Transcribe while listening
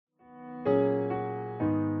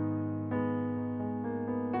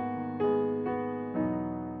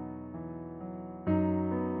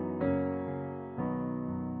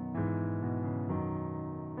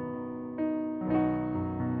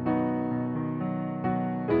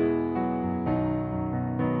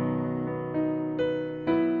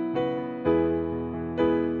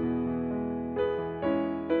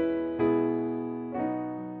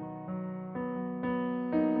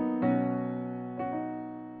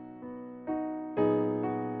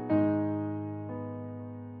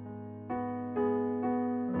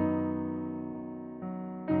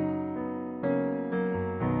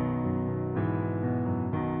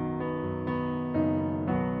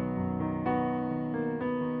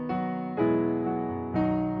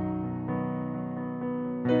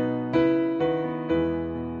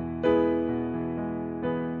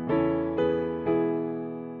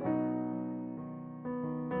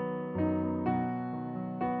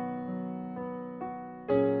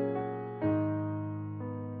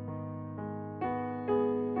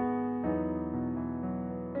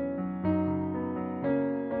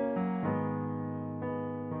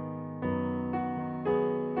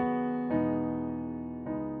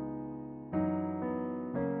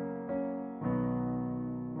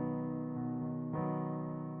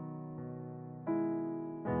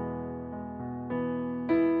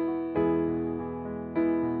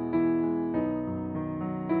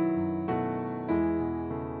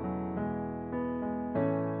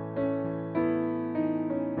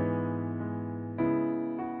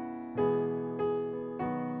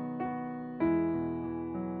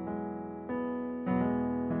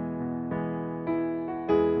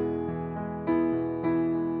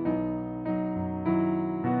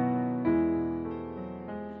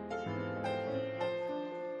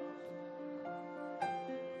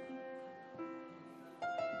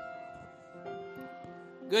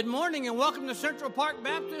Good morning and welcome to Central Park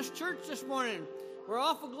Baptist Church this morning. We're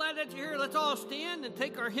awful glad that you're here. Let's all stand and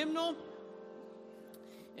take our hymnal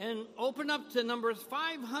and open up to number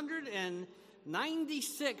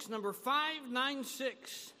 596, number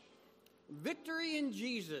 596. Victory in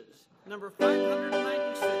Jesus, number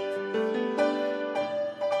 596.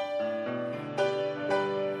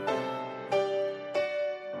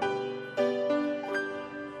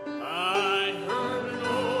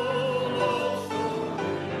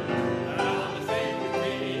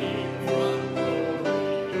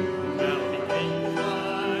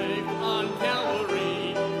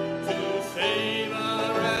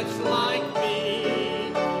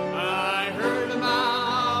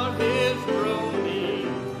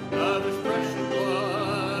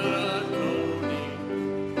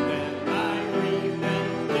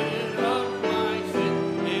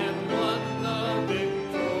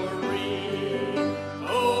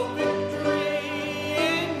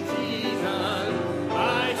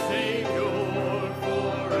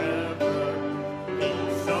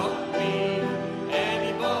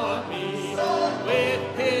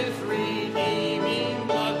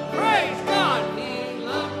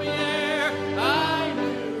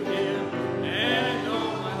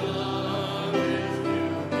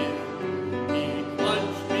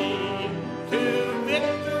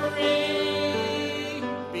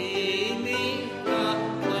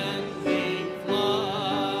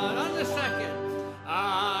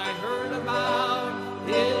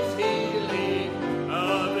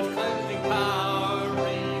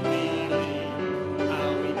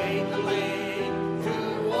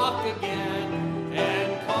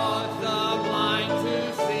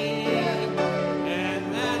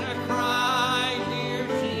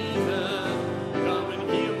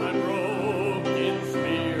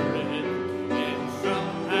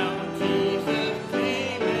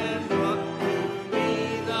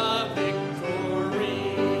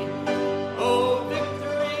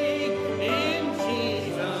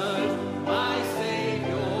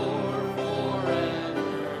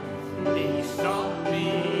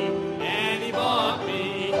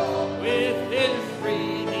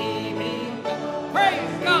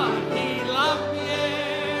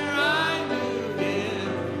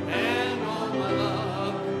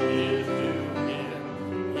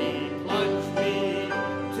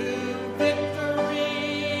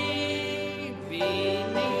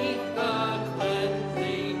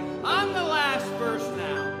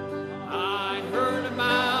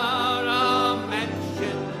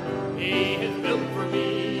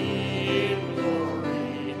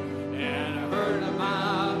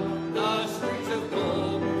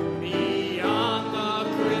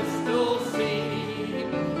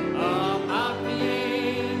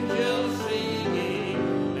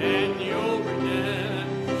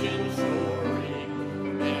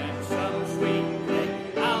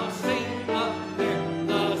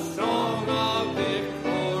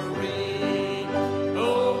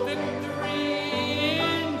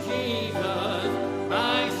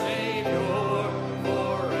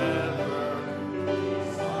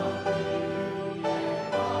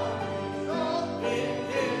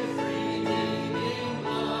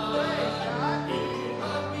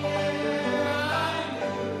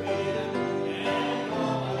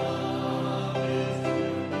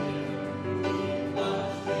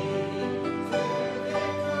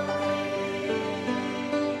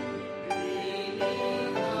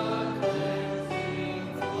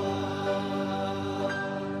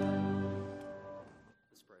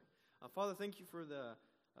 Father, thank you for the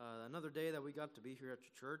another day that we got to be here at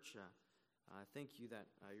your church. I thank you that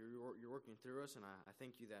you're working through us, and I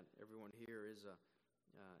thank you that everyone here is, I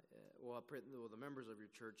pray the members of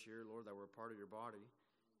your church here, Lord, that we're part of your body,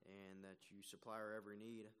 and that you supply our every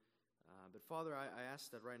need. But Father, I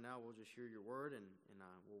ask that right now we'll just hear your word, and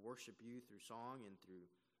we'll worship you through song and through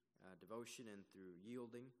devotion and through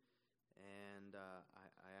yielding. And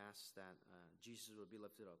I ask that Jesus would be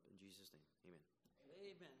lifted up. In Jesus' name, amen.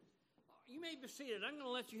 Amen. You may be seated. I'm going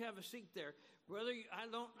to let you have a seat there. Brother, I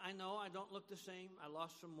know I don't look the same. I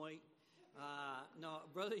lost some weight. No,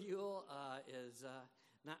 Brother Yule is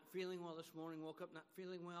not feeling well this morning. Woke up not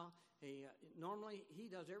feeling well. Normally he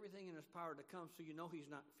does everything in his power to come, so you know he's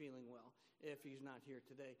not feeling well if he's not here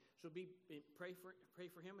today. So pray for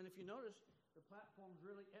him. And if you notice, the platform's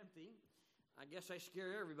really empty. I guess I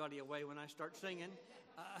scare everybody away when I start singing.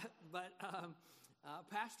 But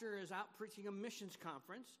Pastor is out preaching a missions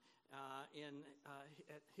conference at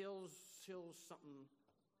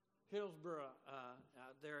Hillsboro,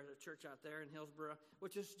 there at a church out there in Hillsboro,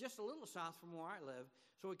 which is just a little south from where I live.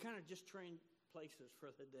 So we kind of just trained places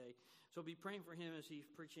for the day. So be praying for him as he's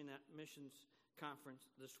preaching that missions conference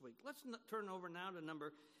this week. Let's turn over now to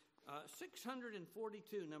number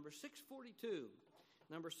 642. Number 642.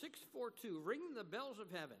 Number 642. Ring the bells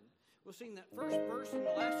of heaven. We'll sing that first verse and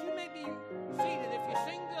the last. You may be seated. If you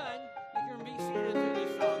sing good, you can be seated through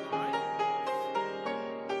this song, all right?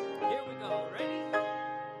 Here we go. Ready?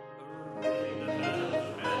 Ring the bells of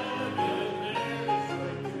heaven, there is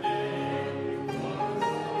great day.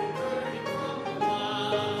 Glory burning from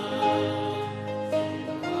above. See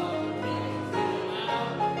the Father beaming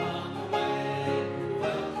out upon the way,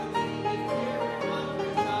 welcoming the dear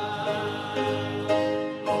wondrous child.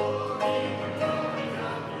 Glory, glory,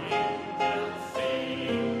 how the angels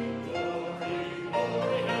sing. Glory,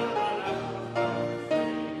 glory, how the loud harps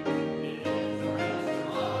ring. It is the ransom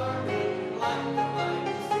army, like the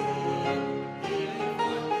mighty sea, dealing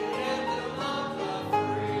forth the anthem of the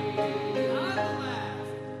free. On the last,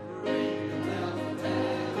 ring the bells of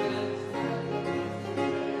heaven,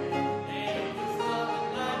 angels love and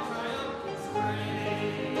glad triumphant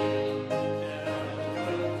strain.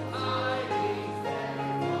 Heaven's tidings very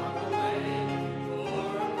far away,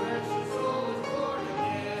 for a precious soul is born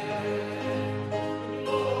again.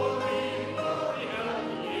 Glory, glory, how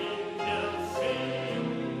the angels sing.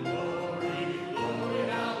 Glory, glory,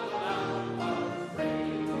 how the loud harps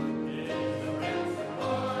ring. It is the ransom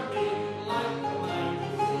army, like the mighty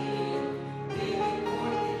sea, dealing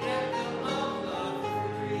forth the anthem of the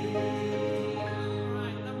free. All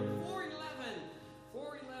right, number 411.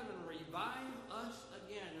 411, revive us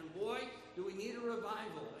again. And boy, do we need a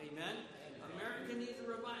revival. Amen. America needs a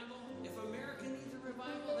revival. If America needs a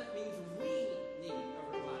revival, that means we need a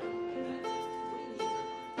revival. Amen. We need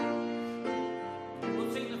revival.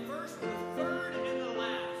 We'll sing the first, the third, and the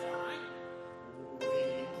last. All right.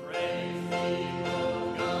 We praise thee, O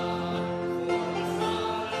God, for the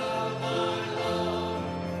Son of thy love,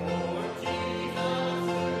 for Jesus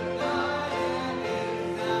who died and is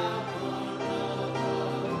now gone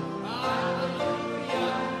above.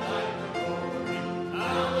 Hallelujah, thy glory.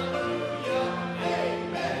 Hallelujah,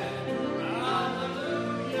 amen.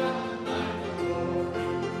 Hallelujah, thy glory.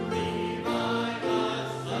 Revive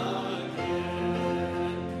us again.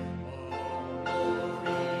 All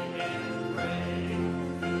glory and praise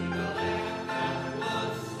to the Lamb that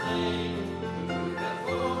was slain, who hath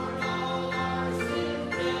borne all our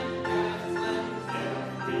sins and hath cleansed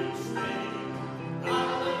every stain.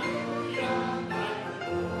 Hallelujah, thy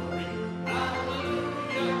glory.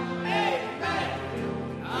 Hallelujah, amen.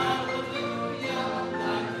 Hallelujah,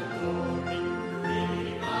 thy glory.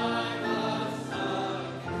 Revive us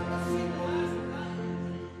again. Let's sing the last one.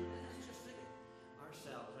 Let's just sing it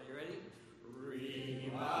ourselves. Are you ready?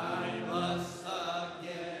 Revive us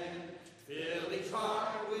again. Fill each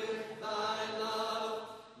heart with thy love.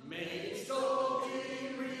 May each soul be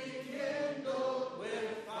rekindled with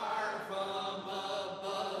fire from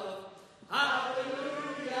above.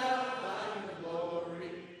 Hallelujah, thine the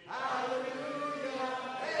glory. Hallelujah,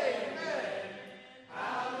 amen.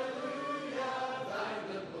 Hallelujah, thine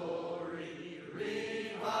the glory.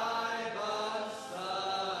 Revive us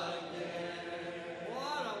again.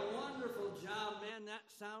 What a wonderful job, man. That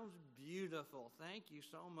sounds beautiful. Thank you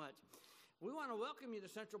so much. We want to welcome you to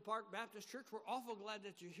Central Park Baptist Church. We're awful glad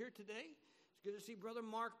that you're here today. It's good to see Brother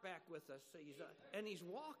Mark back with us. He's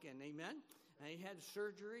walking, amen. And he had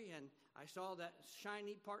surgery, and I saw that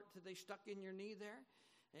shiny part that they stuck in your knee there.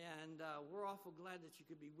 And we're awful glad that you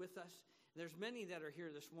could be with us. There's many that are here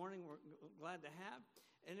this morning we're glad to have.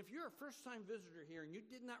 And if you're a first-time visitor here and you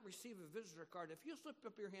did not receive a visitor card, if you'll slip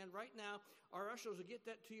up your hand right now, our ushers will get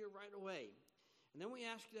that to you right away. And then we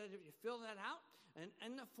ask that if you fill that out, and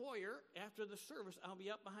in the foyer after the service, I'll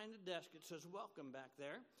be up behind the desk. It says welcome back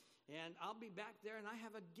there. And I'll be back there, and I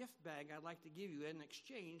have a gift bag I'd like to give you in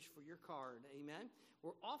exchange for your card. Amen.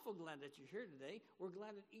 We're awful glad that you're here today. We're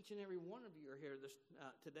glad that each and every one of you are here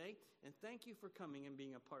today. And thank you for coming and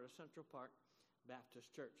being a part of Central Park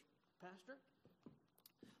Baptist Church. Pastor?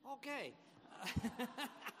 Okay.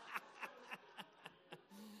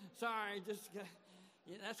 Sorry,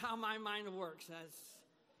 that's how my mind works.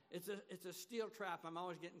 It's a steel trap. I'm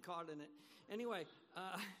always getting caught in it. Anyway,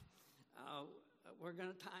 we're going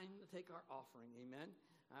to time to take our offering. Amen.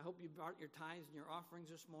 I hope you brought your tithes and your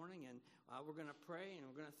offerings this morning, and we're going to pray, and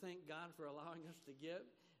we're going to thank God for allowing us to give,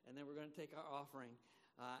 and then we're going to take our offering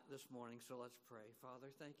this morning. So let's pray.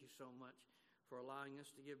 Father, thank you so much for allowing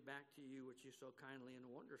us to give back to you, which you so kindly and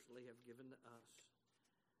wondrously have given to us.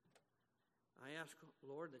 I ask,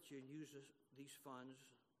 Lord, that you use these funds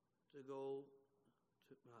to go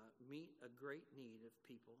to meet a great need of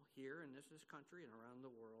people here in this country and around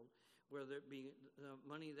the world, whether it be the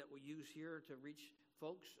money that we use here to reach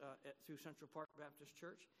folks through Central Park Baptist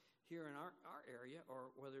Church here in our area,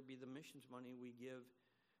 or whether it be the missions money we give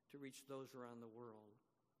to reach those around the world.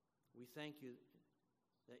 We thank you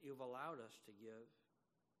that you've allowed us to give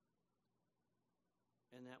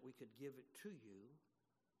and that we could give it to you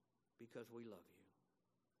because we love you.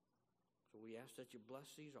 So we ask that you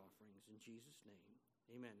bless these offerings in Jesus' name.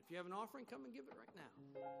 Amen. If you have an offering, come and give it right now.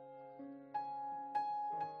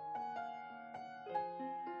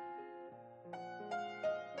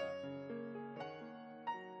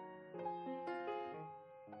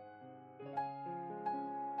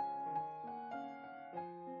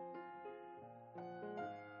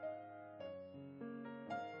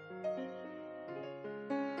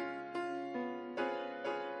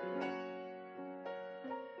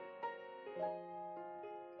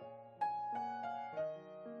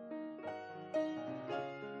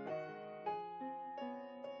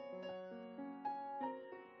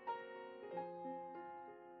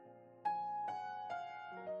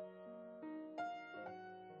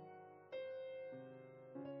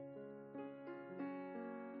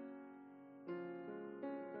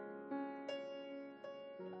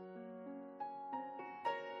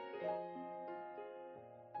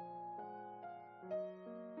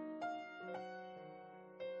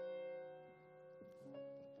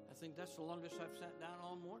 I think that's the longest I've sat down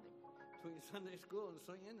all morning between Sunday school and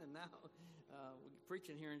singing, and now we're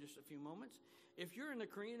preaching here in just a few moments. If you're in the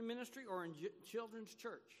Korean ministry or in children's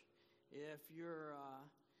church, if you're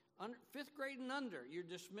fifth grade and under, you're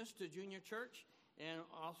dismissed to junior church, and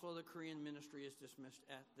also the Korean ministry is dismissed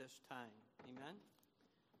at this time. Amen?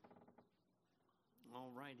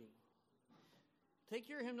 All righty. Take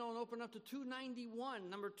your hymnal and open up to 291,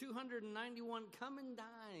 number 291, Come and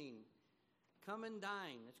Dine. Come and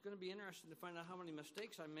dine. It's going to be interesting to find out how many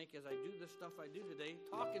mistakes I make as I do the stuff I do today,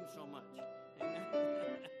 talking so much. Amen.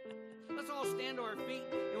 Let's all stand to our feet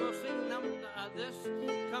and we'll sing this,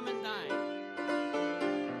 Come and Dine.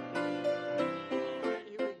 All right,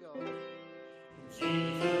 here we go.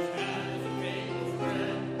 Jesus has a table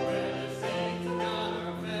spread where the saints of God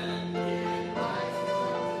are fed. Give life to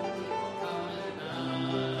the people, come and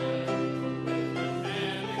dine. With the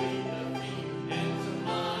family, the feet, and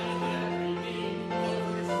supply every need.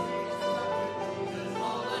 Over streets of Jesus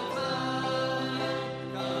all the time.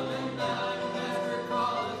 Come and dine, Master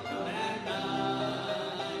calls, come and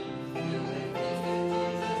dine. You may feast at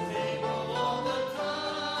Jesus' table all the time.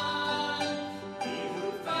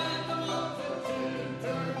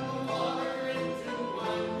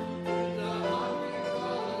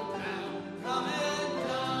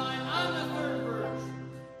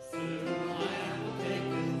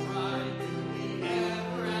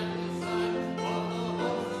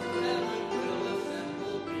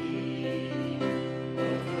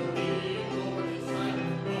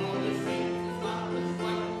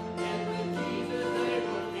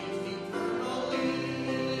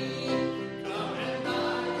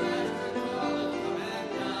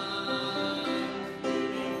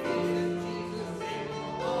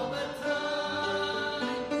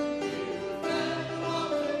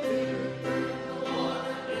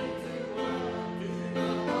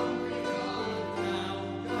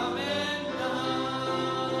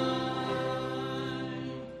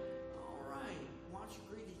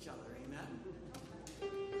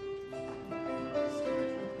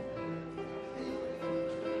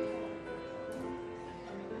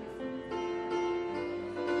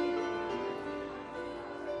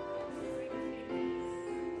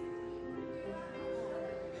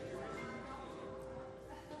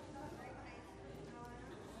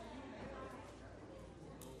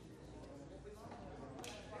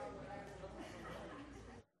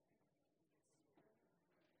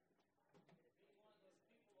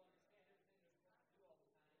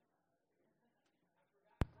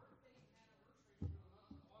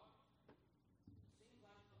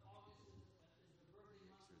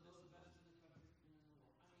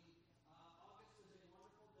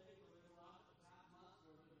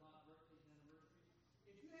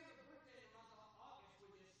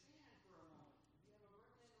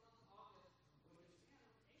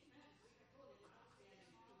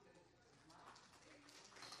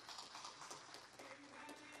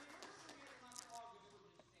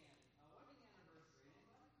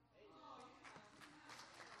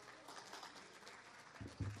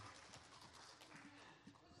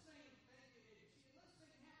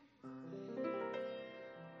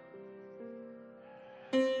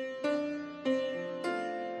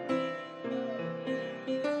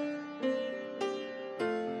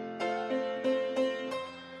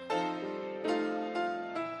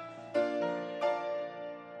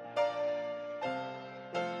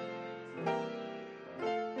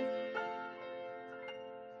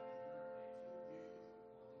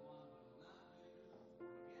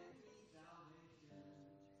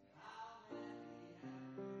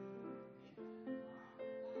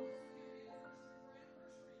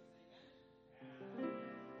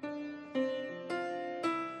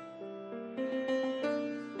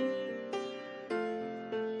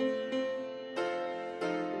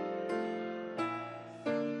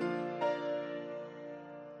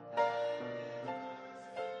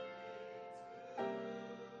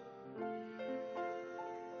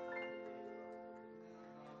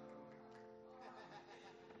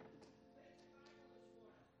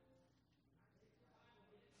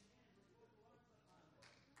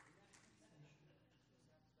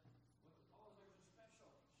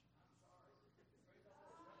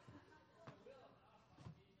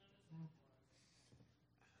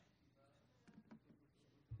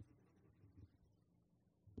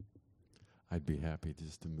 I'd be happy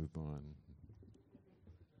just to move on.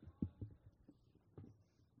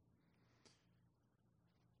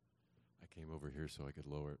 I came over here so I could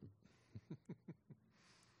lower it.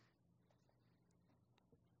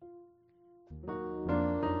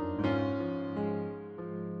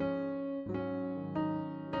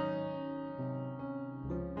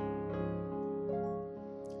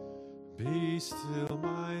 Be still,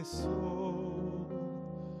 my soul,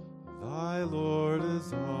 thy Lord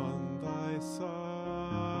is on thy side.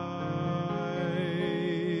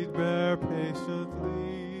 Bear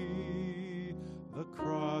patiently the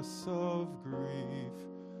cross of grief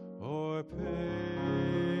or pain.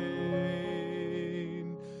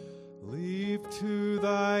 Leave to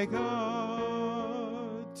thy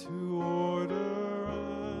God to order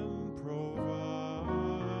and provide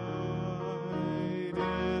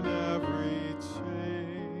in every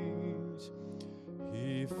change.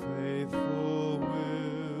 He faithful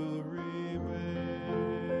will remain.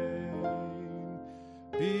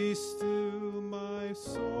 Be still, my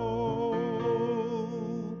soul,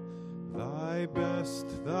 thy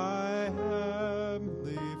best, thy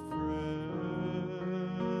heavenly friend,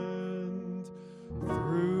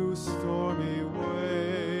 through stormy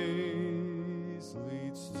ways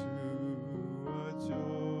leads to a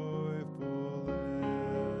joyful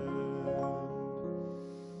end.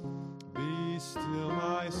 Be still,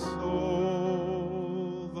 my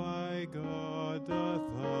soul, thy God doth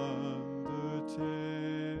undertake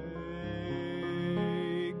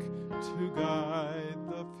to guide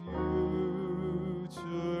the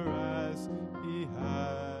future as he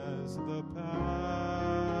has the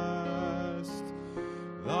past.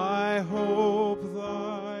 Thy hope,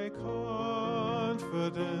 thy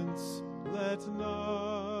confidence, let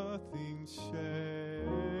nothing shake.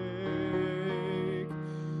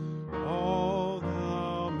 All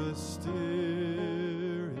now mysterious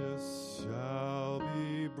shall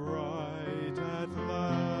be bright at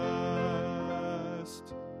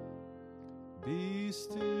last. Be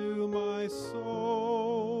still, my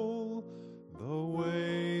soul, the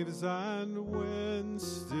waves and winds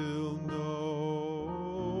still know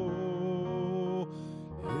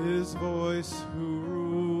his voice who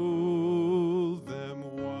ruled them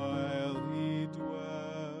while he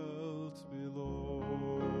dwelt below.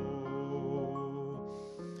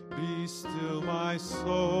 Be still, my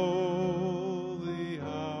soul, the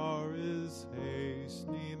hour is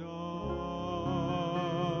hastening on,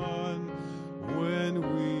 when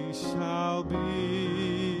we shall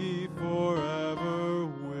be forever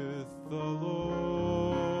with the Lord.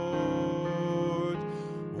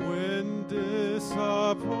 When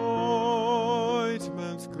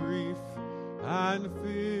disappointment, grief, and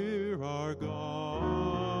fear are gone,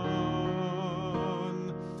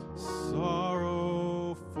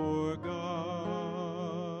 sorrow forgot,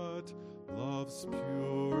 love's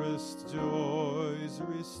purest joys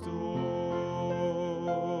restored.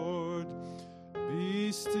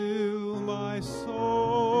 Be still, my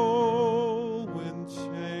soul, when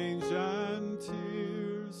change and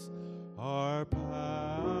tears are past.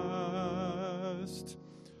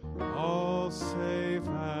 All safe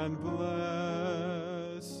and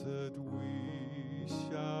blessed we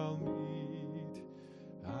shall meet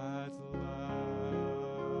at last.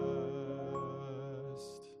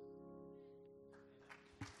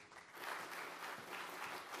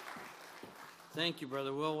 Thank you,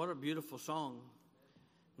 Brother Will. What a beautiful song.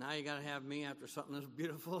 Now you got to have me after something as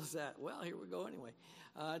beautiful as that. Well, here we go anyway.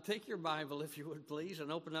 Take your Bible, if you would, please,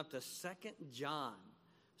 and open up to 2 John.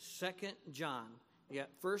 2 John. You got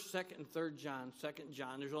 1st, 2nd, and 3rd John. 2nd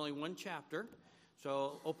John. There's only one chapter,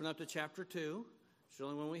 so open up to chapter 2. It's the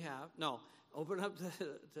only one we have. No, open up to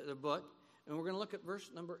the book, and we're going to look at verse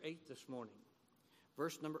number 8 this morning.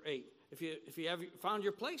 Verse number 8. If you have found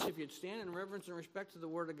your place, if you'd stand in reverence and respect to the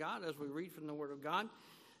Word of God as we read from the Word of God.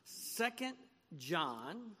 2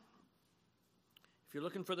 John. If you're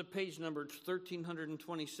looking for the page number, it's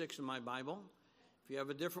 1326 in my Bible. If you have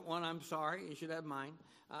a different one, I'm sorry. You should have mine.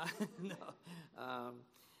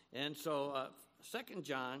 And so 2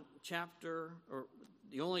 John chapter, or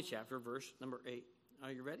the only chapter, verse number 8.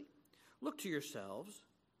 Are you ready? Look to yourselves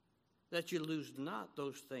that you lose not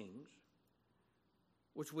those things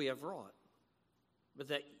which we have wrought, but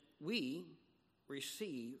that we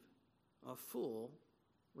receive a full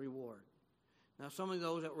reward. Now, some of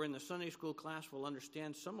those that were in the Sunday school class will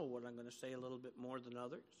understand some of what I'm going to say a little bit more than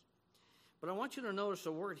others. But I want you to notice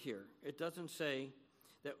a word here. It doesn't say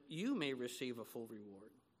that you may receive a full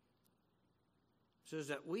reward. It says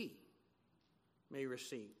that we may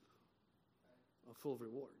receive a full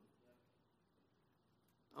reward.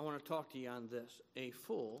 I want to talk to you on this, a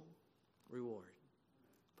full reward.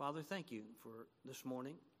 Father, thank you for this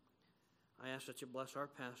morning. I ask that you bless our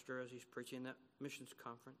pastor as he's preaching that missions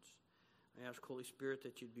conference. I ask, Holy Spirit,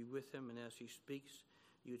 that you'd be with him, and as he speaks,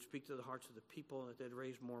 you would speak to the hearts of the people, that they'd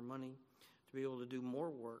raise more money to be able to do more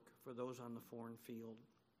work for those on the foreign field.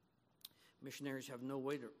 Missionaries have no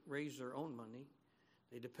way to raise their own money.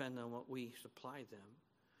 They depend on what we supply them.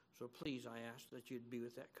 So please, I ask that you'd be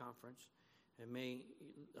with that conference, and may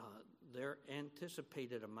their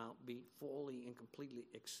anticipated amount be fully and completely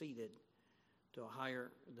exceeded to a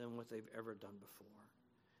higher than what they've ever done before.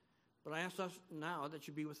 But I ask us now that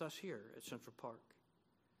you be with us here at Central Park.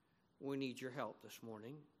 We need your help this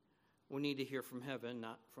morning. We need to hear from heaven,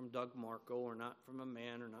 not from Doug Marco, or not from a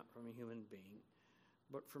man, or not from a human being,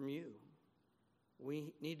 but from you.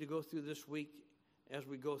 We need to go through this week as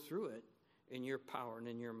we go through it in your power and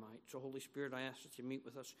in your might. So, Holy Spirit, I ask that you meet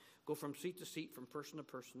with us, go from seat to seat, from person to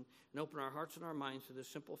person, and open our hearts and our minds to the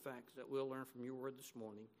simple facts that we'll learn from your word this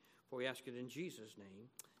morning. For we ask it in Jesus' name.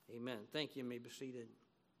 Amen. Thank you. You may be seated.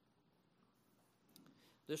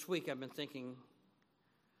 This week I've been thinking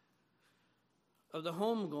of the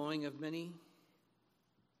homegoing of many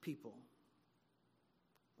people,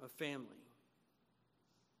 of family.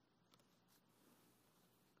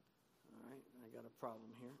 All right, I got a problem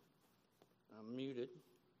here. I'm muted.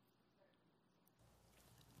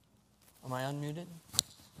 Am I unmuted?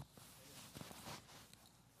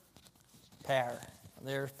 Power.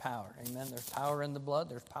 There's power. Amen. There's power in the blood.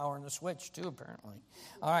 There's power in the switch, too, apparently.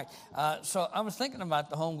 All right. So I was thinking about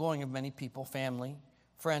the homegoing of many people, family,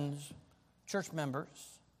 friends, church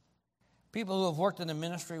members, people who have worked in the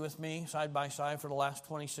ministry with me side by side for the last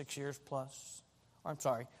 26 years plus. Or, I'm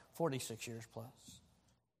sorry, 46 years plus.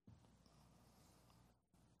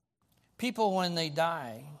 People, when they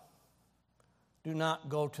die, do not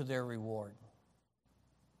go to their reward.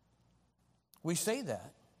 We say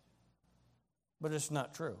that, but it's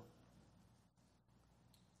not true.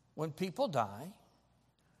 When people die,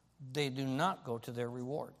 they do not go to their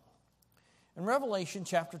reward. In Revelation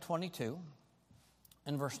chapter 22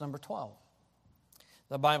 and verse number 12,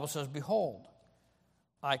 the Bible says, "Behold,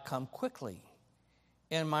 I come quickly,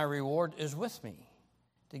 and my reward is with me,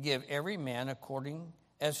 to give every man according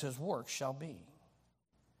as his work shall be."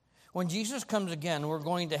 When Jesus comes again, we're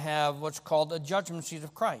going to have what's called the judgment seat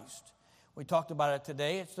of Christ. We talked about it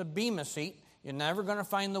today. It's the bema seat. You're never going to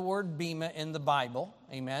find the word bema in the Bible.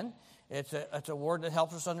 Amen. It's a word that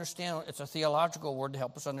helps us understand. It's a theological word to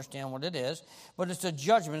help us understand what it is. But it's a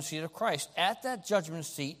judgment seat of Christ. At that judgment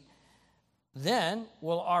seat, then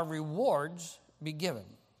will our rewards be given.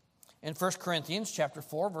 In 1 Corinthians chapter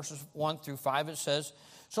 4, verses 1 through 5, it says,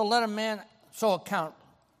 "So let a man so account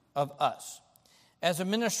of us as the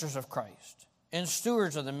ministers of Christ and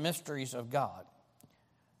stewards of the mysteries of God.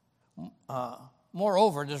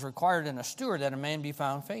 Moreover, it is required in a steward that a man be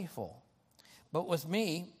found faithful. But with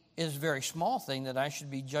me it is a very small thing that I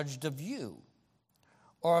should be judged of you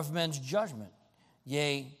or of men's judgment.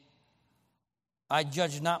 Yea, I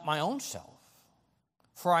judge not my own self,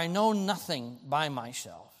 for I know nothing by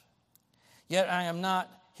myself. Yet I am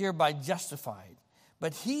not hereby justified.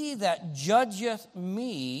 But he that judgeth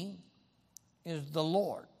me is the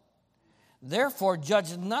Lord. Therefore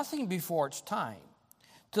judge nothing before its time,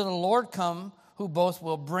 till the Lord come, who both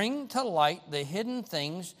will bring to light the hidden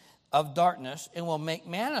things of darkness, and will make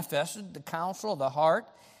manifested the counsel of the heart,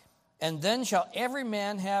 and then shall every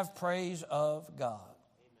man have praise of God."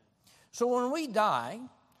 Amen. So when we die,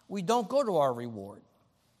 we don't go to our reward.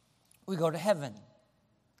 We go to heaven.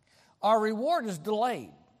 Our reward is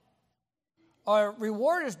delayed. Our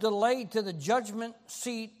reward is delayed to the judgment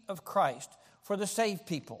seat of Christ for the saved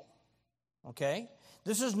people. Okay?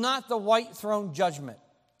 This is not the white throne judgment.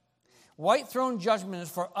 White throne judgment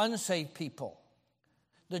is for unsaved people.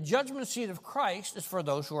 The judgment seat of Christ is for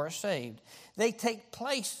those who are saved. They take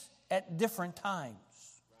place at different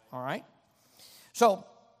times. All right? So,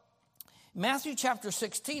 Matthew chapter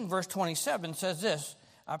 16, verse 27 says this.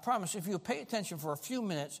 I promise if you pay attention for a few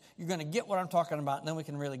minutes, you're going to get what I'm talking about, and then we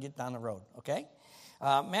can really get down the road, okay?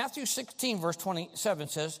 Matthew 16, verse 27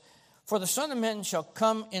 says, "For the Son of Man shall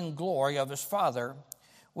come in glory of his Father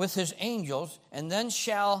with his angels, and then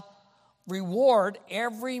shall reward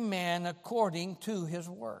every man according to his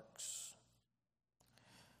works."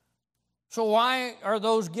 So why are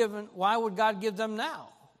those given? Why would God give them now?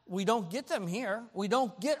 We don't get them here. We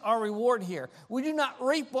don't get our reward here. We do not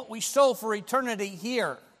reap what we sow for eternity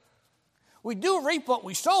here. We do reap what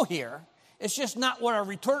we sow here. It's just not what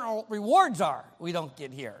our eternal rewards are. We don't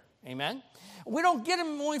get here. Amen? We don't get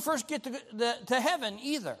them when we first get to heaven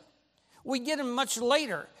either. We get them much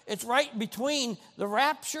later. It's right between the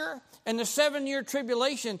rapture and the 7-year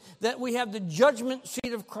tribulation that we have the judgment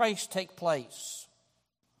seat of Christ take place.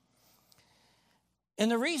 And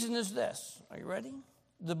the reason is this. Are you ready?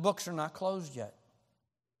 The books are not closed yet.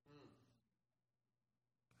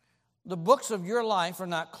 The books of your life are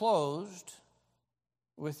not closed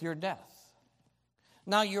with your death.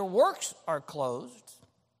 Now, your works are closed,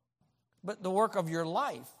 but the work of your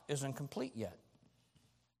life isn't complete yet.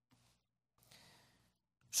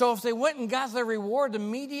 So if they went and got their reward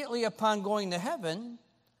immediately upon going to heaven,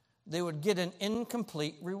 they would get an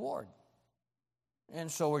incomplete reward. And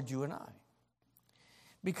so would you and I.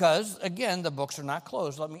 Because, again, the books are not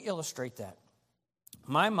closed. Let me illustrate that.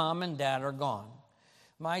 My mom and dad are gone.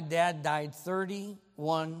 My dad died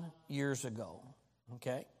 31 years ago,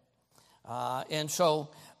 okay? And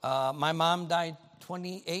so my mom died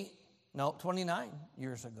 29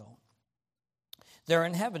 years ago. They're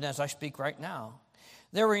in heaven as I speak right now.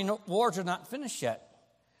 Their rewards are not finished yet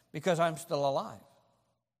because I'm still alive.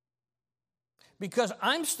 Because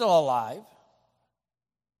I'm still alive,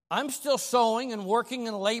 I'm still sowing and working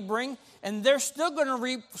and laboring, and they're still going to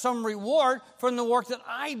reap some reward from the work that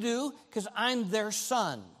I do because I'm their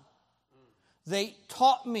son. They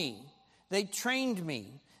taught me. They trained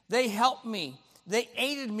me. They helped me. They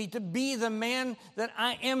aided me to be the man that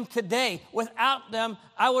I am today. Without them,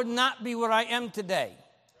 I would not be what I am today.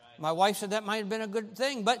 My wife said that might have been a good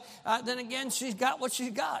thing, but then again, she's got what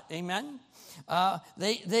she's got. Amen.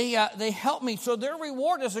 They helped me, so their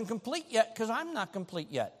reward isn't complete yet because I'm not complete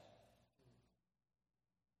yet.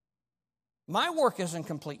 My work isn't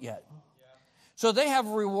complete yet, so they have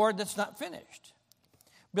a reward that's not finished.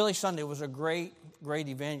 Billy Sunday was a great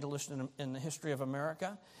evangelist in the history of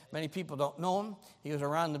America. Many people don't know him. He was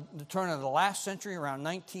around the turn of the last century, around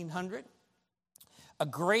 1900. A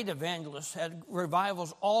great evangelist, had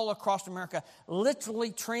revivals all across America,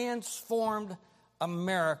 literally transformed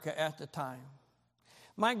America at the time.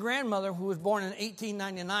 My grandmother, who was born in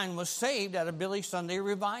 1899, was saved at a Billy Sunday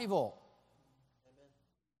revival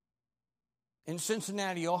in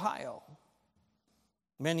Cincinnati, Ohio,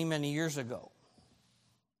 many, many years ago.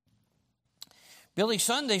 Billy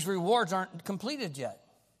Sunday's rewards aren't completed yet.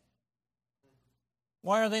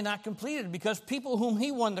 Why are they not completed? Because people whom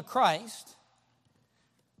he won to Christ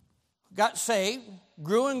got saved,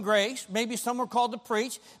 grew in grace. Maybe some were called to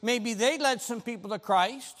preach. Maybe they led some people to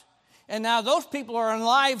Christ. And now those people are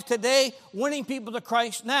alive today, winning people to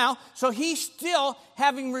Christ now. So he's still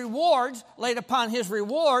having rewards laid upon his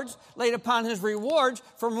rewards,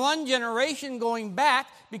 from one generation going back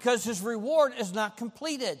because his reward is not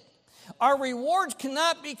completed. Our rewards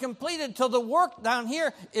cannot be completed till the work down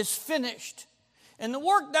here is finished. And the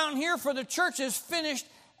work down here for the church is finished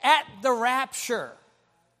at the rapture.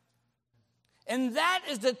 And that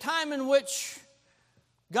is the time in which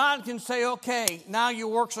God can say, okay, now your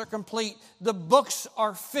works are complete. The books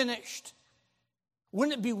are finished.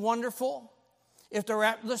 Wouldn't it be wonderful if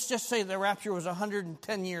let's just say the rapture was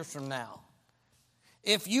 110 years from now.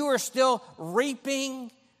 If you are still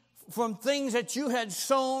reaping from things that you had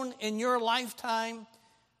sown in your lifetime,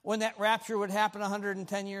 when that rapture would happen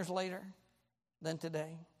 110 years later than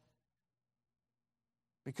today.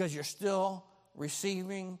 Because you're still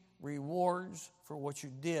receiving rewards for what you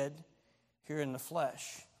did here in the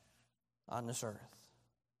flesh on this earth.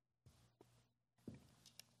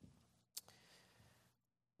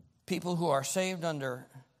 People who are saved under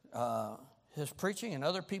his preaching and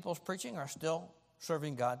other people's preaching are still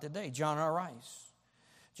serving God today. John R. Rice.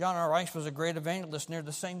 John R. Rice was a great evangelist near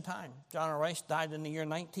the same time. John R. Rice died in the year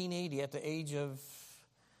 1980 at the age of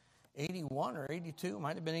 81 or 82.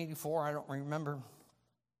 Might have been 84. I don't remember.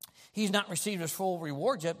 He's not received his full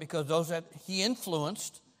reward yet because those that he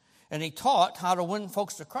influenced and he taught how to win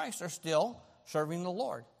folks to Christ are still serving the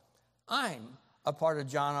Lord. I'm a part of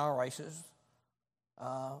John R. Rice's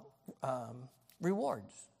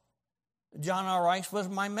rewards. John R. Rice was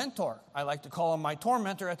my mentor. I like to call him my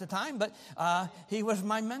tormentor at the time, but he was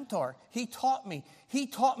my mentor. He taught me. He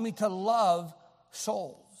taught me to love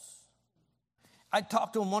souls. I'd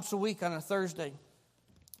talk to him once a week on a Thursday.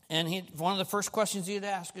 And one of the first questions he'd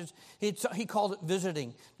ask is, he called it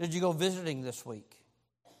visiting. Did you go visiting this week?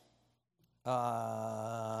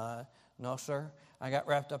 No, sir. I got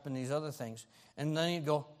wrapped up in these other things. And then he'd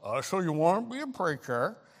go, so you want to be a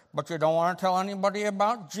preacher, but you don't want to tell anybody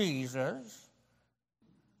about Jesus.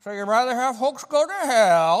 So you'd rather have folks go to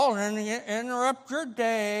hell than interrupt your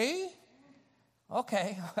day.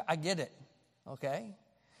 Okay, I get it. Okay?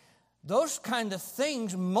 Those kind of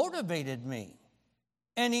things motivated me.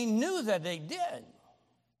 And he knew that they did.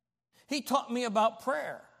 He taught me about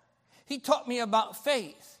prayer. He taught me about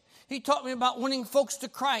faith. He taught me about winning folks to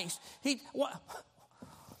Christ.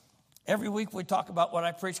 Every week we talk about what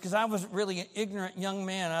I preach, because I was really an ignorant young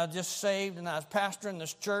man. I was just saved, and I was pastoring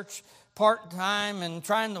this church part-time and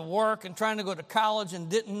trying to work and trying to go to college and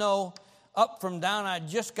didn't know up from down. I had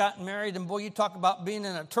just gotten married, and boy, you talk about being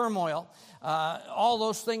in a turmoil. All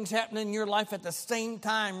those things happening in your life at the same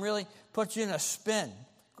time really puts you in a spin.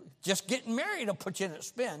 Just getting married will put you in a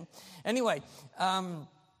spin. Anyway,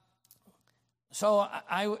 so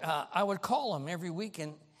I would call him every week,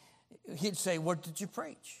 and he'd say, "What did you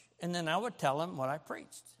preach?" And then I would tell him what I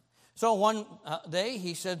preached. So one day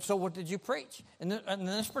he said, "So what did you preach?" And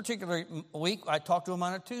this particular week, I talked to him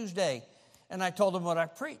on a Tuesday, and I told him what I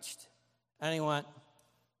preached. And he went,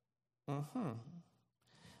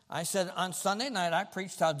 I said, "On Sunday night, I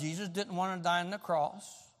preached how Jesus didn't want to die on the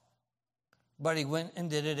cross, but he went and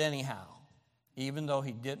did it anyhow, even though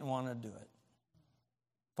he didn't want to do it.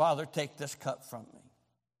 Father, take this cup from me."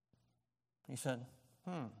 He said,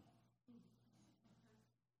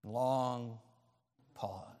 Long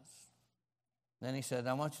pause. Then he said,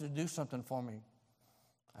 "I want you to do something for me."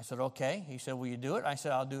 I said, "Okay." He said, "Will you do it?" I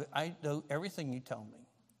said, "I'll do it. I do everything you tell me."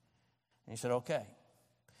 And he said, "Okay.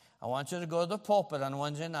 I want you to go to the pulpit on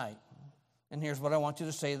Wednesday night, and here's what I want you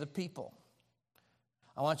to say to the people.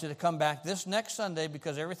 I want you to come back this next Sunday,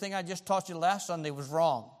 because everything I just taught you last Sunday was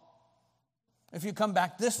wrong. If you come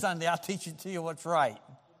back this Sunday, I'll teach it to you what's right."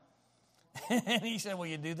 And he said, "Will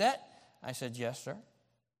you do that?" I said, "Yes, sir."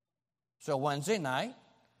 So Wednesday night,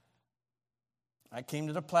 I came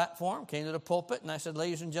to the platform, came to the pulpit, and I said,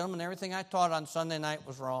 "Ladies and gentlemen, everything I taught on Sunday night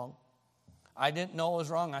was wrong. I didn't know it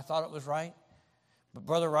was wrong. I thought it was right. But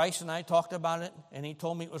Brother Rice and I talked about it, and he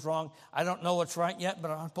told me it was wrong. I don't know what's right yet,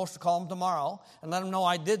 but I'm supposed to call him tomorrow and let him know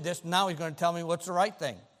I did this. Now he's going to tell me what's the right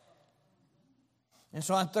thing." And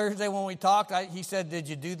so on Thursday when we talked, he said, "Did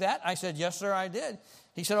you do that?" I said, "Yes, sir, I did."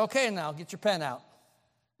 He said, "Okay, now get your pen out."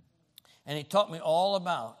 And he taught me all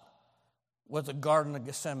about what the Garden of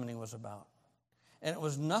Gethsemane was about. And it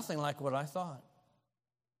was nothing like what I thought.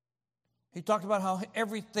 He talked about how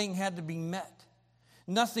everything had to be met.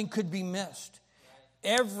 Nothing could be missed.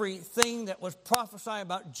 Everything that was prophesied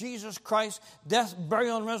about Jesus Christ's death,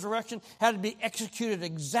 burial, and resurrection had to be executed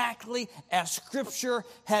exactly as Scripture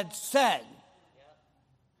had said.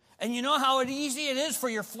 And you know how easy it is for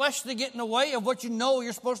your flesh to get in the way of what you know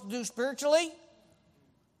you're supposed to do spiritually?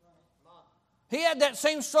 He had that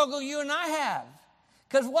same struggle you and I have.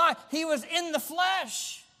 Because why? He was in the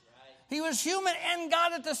flesh. He was human and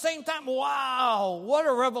God at the same time. Wow, what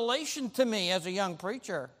a revelation to me as a young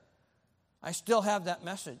preacher. I still have that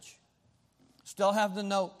message. Still have the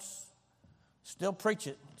notes. Still preach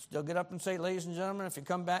it. Still get up and say, "Ladies and gentlemen, if you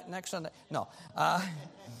come back next Sunday." No.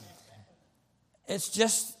 It's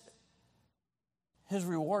just his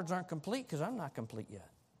rewards aren't complete because I'm not complete yet.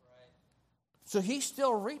 So he's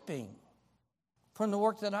still reaping from the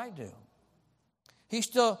work that I do. He's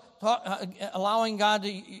still allowing God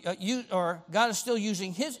to use, or God is still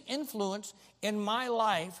using his influence in my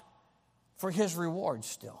life for his reward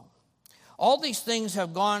still. All these things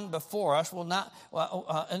have gone before us,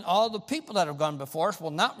 and all the people that have gone before us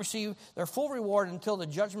will not receive their full reward until the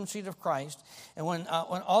judgment seat of Christ. And when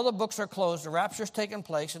all the books are closed, the rapture's taken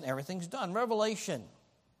place, and everything's done. Revelation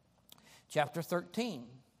chapter 13,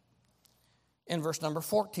 in verse number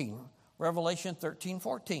 14. Revelation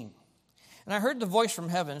 13:14. "And I heard the voice from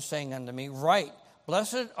heaven saying unto me, Write,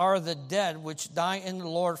 blessed are the dead which die in the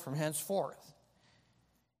Lord from henceforth.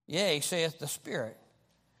 Yea, saith the Spirit,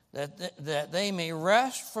 that they may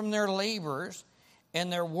rest from their labors,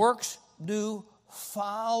 and their works do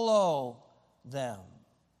follow them."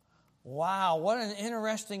 Wow, what an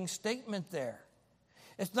interesting statement there.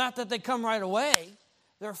 It's not that they come right away.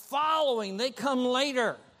 They're following. They come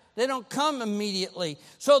later. They don't come immediately.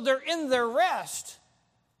 So they're in their rest.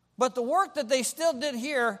 But the work that they still did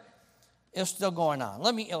here is still going on.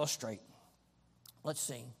 Let me illustrate. Let's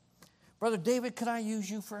see. Brother David, could I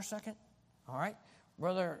use you for a second? All right.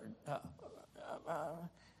 Brother,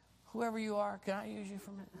 whoever you are, can I use you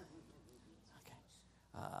for a minute? Okay.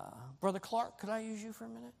 Brother Clark, could I use you for a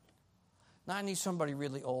minute? Now I need somebody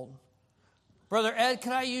really old. Brother Ed,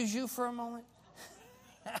 could I use you for a moment?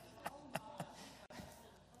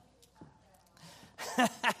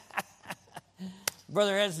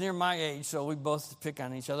 Brother Ed's near my age, so we both pick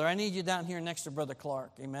on each other. I need you down here next to Brother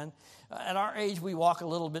Clark, amen? At our age, we walk a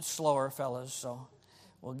little bit slower, fellas, so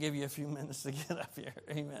we'll give you a few minutes to get up here,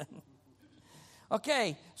 amen?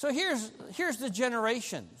 Okay, so here's the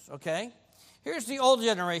generations, okay? Here's the old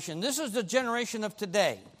generation. This is the generation of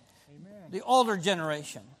today, amen. The older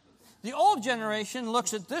generation. The old generation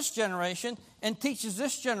looks at this generation and teaches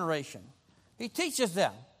this generation. He teaches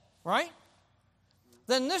them. Right?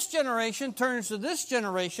 Then this generation turns to this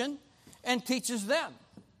generation and teaches them.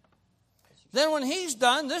 Then when he's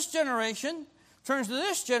done, this generation turns to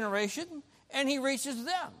this generation and he reaches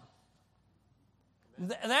them.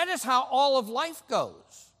 That is how all of life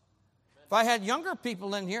goes. If I had younger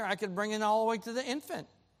people in here, I could bring it all the way to the infant.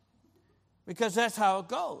 Because that's how it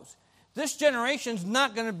goes. This generation's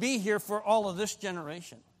not going to be here for all of this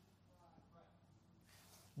generation.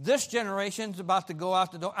 This generation's about to go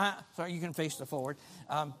out the door. Sorry, you can face the forward.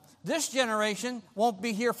 This generation won't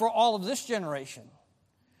be here for all of this generation.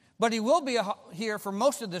 But he will be here for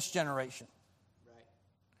most of this generation. Right.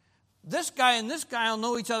 This guy and this guy will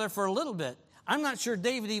know each other for a little bit. I'm not sure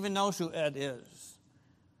David even knows who Ed is.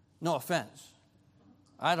 No offense.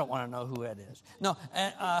 I don't want to know who Ed is. No.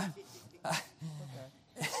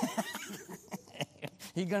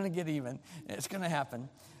 He's going to get even. It's going to happen.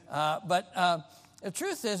 But the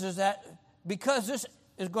truth is that because this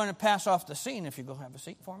is going to pass off the scene, if you go have a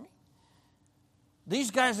seat for me,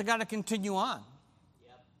 these guys have got to continue on.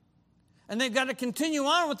 And they've got to continue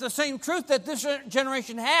on with the same truth that this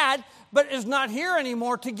generation had, but is not here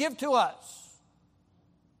anymore to give to us.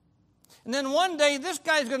 And then one day, this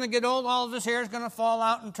guy's going to get old. All of his hair is going to fall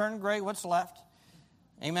out and turn gray. What's left?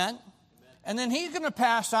 Amen? And then he's going to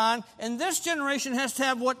pass on, and this generation has to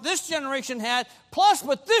have what this generation had, plus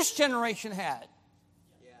what this generation had.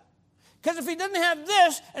 Because if he doesn't have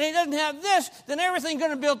this, and he doesn't have this, then everything's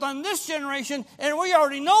going to be built on this generation, and we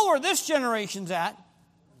already know where this generation's at.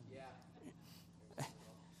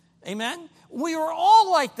 Amen? We were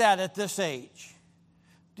all like that at this age.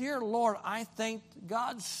 Dear Lord, I thank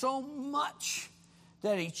God so much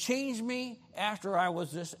that he changed me after I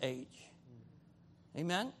was this age.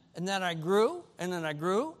 Amen? And then I grew, and then I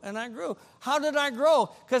grew, and I grew. How did I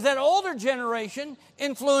grow? Because that older generation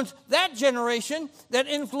influenced that generation that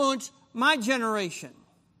influenced my generation.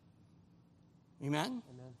 Amen?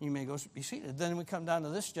 Amen? You may go be seated. Then we come down to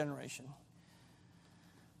this generation.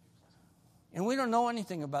 And we don't know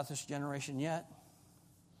anything about this generation yet.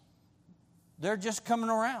 They're just coming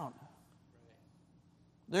around.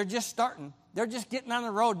 They're just starting. They're just getting on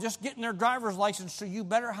the road, just getting their driver's license, so you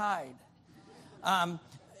better hide.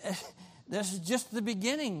 This is just the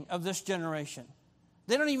beginning of this generation.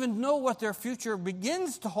 They don't even know what their future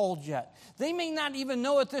begins to hold yet. They may not even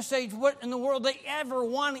know at this age what in the world they ever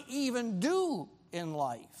want to even do in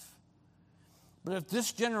life. But if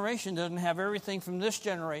this generation doesn't have everything from this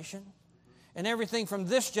generation, and everything from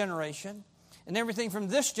this generation, and everything from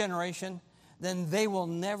this generation, then they will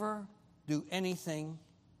never do anything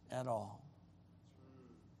at all.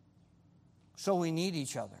 So we need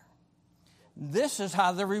each other. This is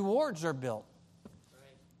how the rewards are built.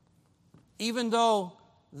 Even though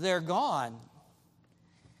they're gone,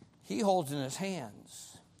 he holds in his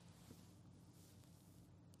hands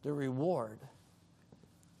the reward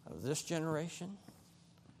of this generation,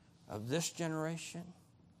 of this generation,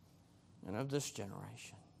 and of this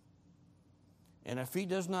generation. And if he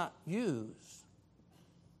does not use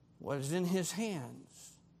what is in his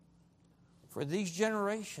hands for these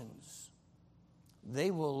generations,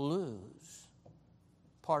 they will lose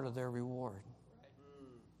part of their reward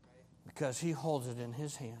because he holds it in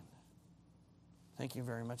his hand. Thank you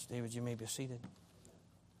very much, David. You may be seated.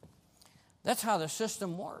 That's how the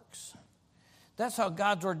system works. That's how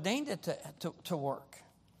God's ordained it to work.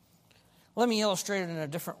 Let me illustrate it in a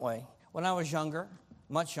different way. When I was younger,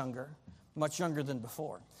 much younger than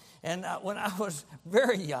before. And when I was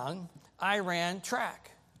very young, I ran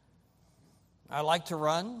track. I like to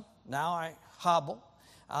run. Now I hobble.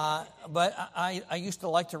 But I used to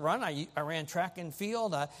like to run. I ran track and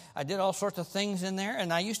field. I did all sorts of things in there.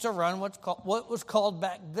 And I used to run what was called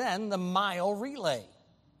back then the mile relay.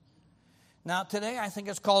 Now today I think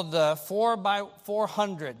it's called the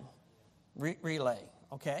 4x400 relay.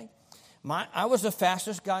 Okay? I was the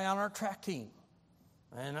fastest guy on our track team.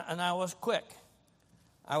 And I was quick.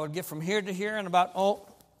 I would get from here to here in about,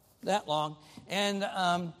 that long. And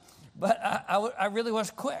but I really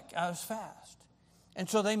was quick. I was fast. And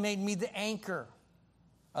so they made me the anchor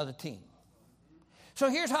of the team. So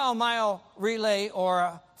here's how a mile relay or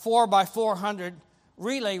a 4x400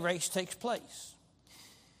 relay race takes place.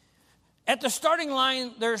 At the starting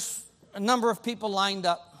line, there's a number of people lined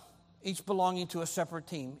up, each belonging to a separate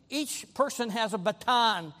team. Each person has a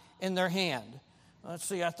baton in their hand. Let's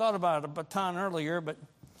see, I thought about a baton earlier, but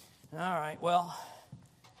all right, well,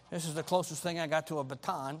 this is the closest thing I got to a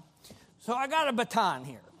baton. So I got a baton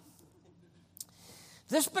here.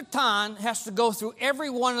 This baton has to go through every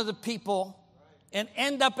one of the people and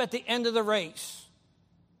end up at the end of the race.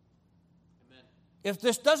 Amen. If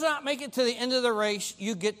this does not make it to the end of the race,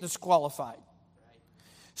 you get disqualified. Right.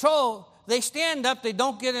 So they stand up. They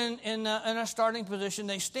don't get in a starting position.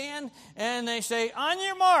 They stand and they say, on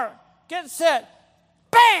your mark, get set,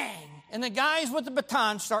 bang! And the guys with the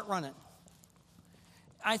baton start running.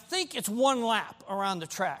 I think it's one lap around the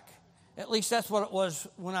track. At least that's what it was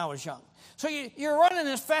when I was young. So you're running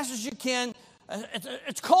as fast as you can.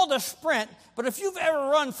 It's called a sprint, but if you've ever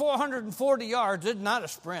run 440 yards, it's not a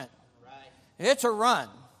sprint. Right. It's a run.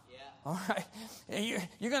 Yeah. All right.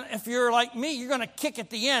 You're gonna, if you're like me, you're going to kick at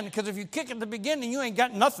the end, because if you kick at the beginning, you ain't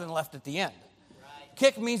got nothing left at the end. Right.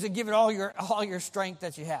 Kick means to give it all your strength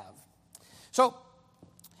that you have. So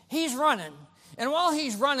he's running. And while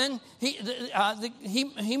he's running,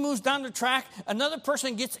 he moves down the track. Another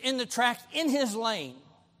person gets in the track in his lane.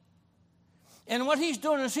 And what he's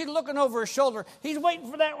doing is he's looking over his shoulder. He's waiting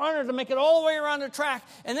for that runner to make it all the way around the track.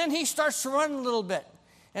 And then he starts to run a little bit.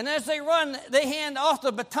 And as they run, they hand off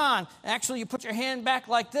the baton. Actually, you put your hand back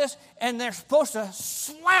like this, and they're supposed to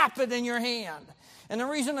slap it in your hand. And the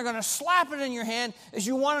reason they're going to slap it in your hand is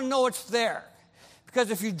you want to know it's there. Because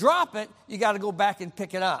if you drop it, you got to go back and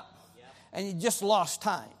pick it up. And you just lost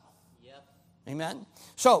time. Yep. Amen?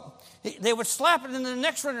 So they would slap it in the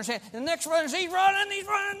next runner's hand. And the next runner's, he's running.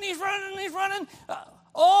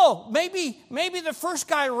 Maybe the first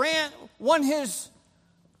guy won his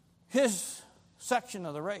section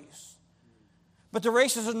of the race. But the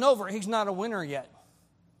race isn't over. He's not a winner yet.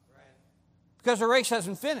 Right. Because the race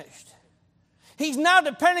hasn't finished. He's now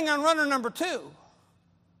depending on runner number 2.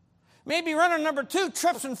 Maybe runner number 2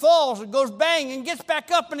 trips and falls and goes bang and gets back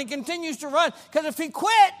up and he continues to run. Because if he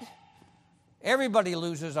quit, everybody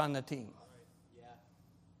loses on the team. Yeah.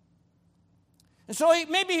 And so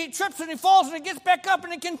maybe he trips and he falls and he gets back up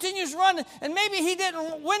and he continues running. And maybe he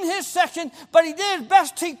didn't win his section, but he did as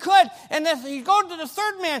best he could. And then he's going to the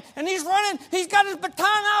third man and he's running. He's got his baton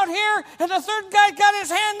out here and the third guy got his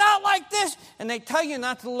hand out like this. And they tell you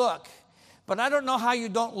not to look. But I don't know how you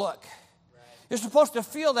don't look. You're supposed to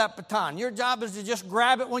feel that baton. Your job is to just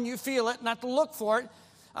grab it when you feel it, not to look for it.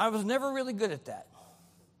 I was never really good at that.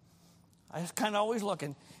 I was kind of always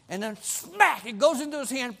looking. And then smack, it goes into his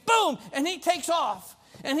hand, boom, and he takes off.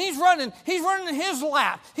 And he's running his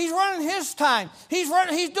lap. He's running his time. He's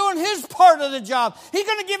doing his part of the job. He's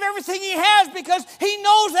going to give everything he has, because he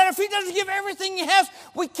knows that if he doesn't give everything he has,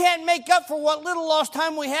 we can't make up for what little lost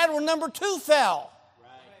time we had when number 2 fell.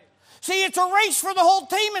 See, it's a race for the whole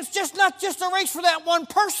team. It's just not just a race for that one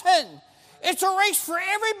person. It's a race for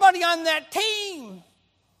everybody on that team.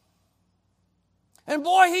 And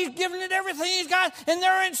boy, he's giving it everything he's got, and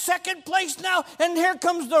they're in second place now, and here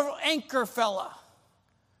comes the anchor fella.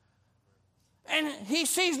 And he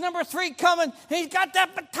sees number 3 coming. He's got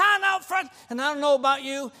that baton out front. And I don't know about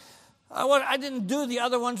you. I didn't do the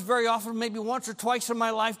other ones very often. Maybe once or twice in my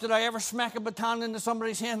life did I ever smack a baton into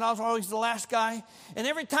somebody's hand. I was always the last guy. And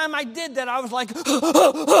every time I did that, I was like,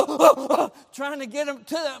 trying to get him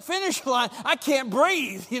to the finish line. I can't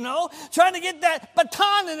breathe, trying to get that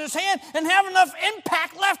baton in his hand and have enough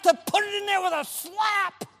impact left to put it in there with a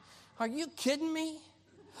slap. Are you kidding me?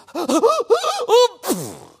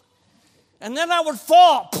 And then I would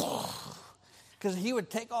fall because he would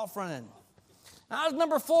take off running. I was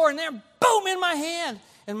number 4, and they're boom in my hand.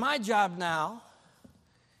 And my job now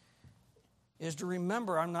is to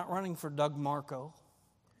remember I'm not running for Doug Marco.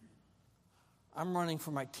 I'm running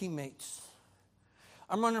for my teammates.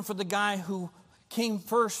 I'm running for the guy who came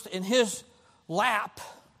first in his lap,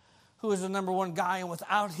 who is the number 1 guy, and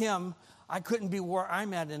without him, I couldn't be where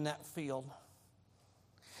I'm at in that field.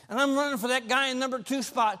 And I'm running for that guy in number 2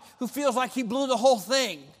 spot who feels like he blew the whole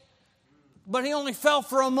thing, but he only fell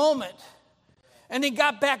for a moment. And he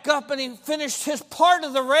got back up and he finished his part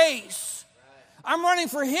of the race. Right. I'm running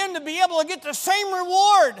for him to be able to get the same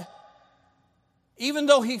reward, even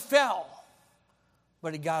though he fell,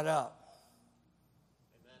 but he got up.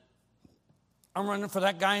 Amen. I'm running for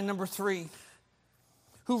that guy in number 3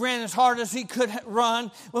 who ran as hard as he could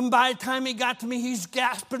run. When by the time he got to me, he's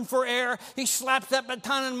gasping for air. He slaps that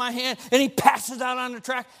baton in my hand and he passes out on the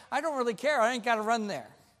track. I don't really care. I ain't got to run there.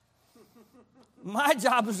 My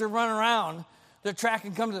job is to run around the track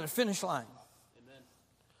and come to the finish line. Amen.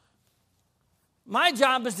 My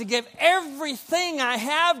job is to give everything I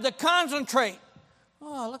have to concentrate.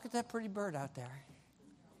 Oh, look at that pretty bird out there.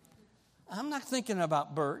 I'm not thinking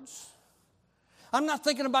about birds. I'm not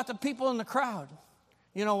thinking about the people in the crowd.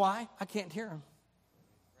 You know why? I can't hear them.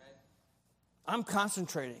 Right. I'm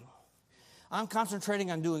concentrating. I'm concentrating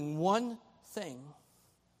on doing one thing,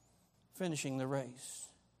 finishing the race.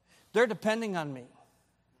 They're depending on me.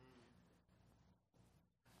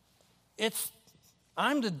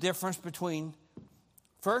 I'm the difference between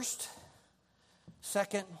first,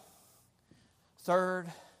 second, third,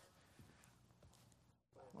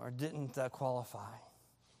 or didn't qualify.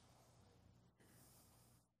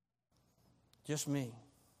 Just me.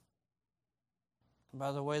 And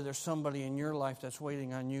by the way, there's somebody in your life that's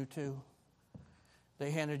waiting on you too.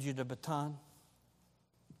 They handed you the baton.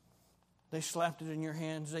 They slapped it in your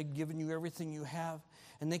hands. They've given you everything you have.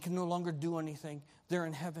 And they can no longer do anything. They're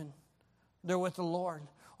in heaven. They're with the Lord.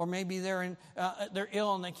 Or maybe they're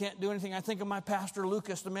ill and they can't do anything. I think of my pastor,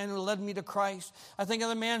 Lucas, the man who led me to Christ. I think of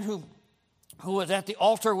the man who was at the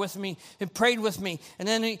altar with me and prayed with me. And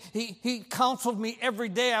then he counseled me every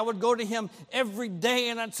day. I would go to him every day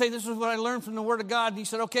and I'd say, this is what I learned from the Word of God. And he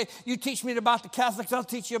said, okay, you teach me about the Catholics, I'll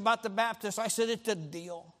teach you about the Baptists. I said, it's a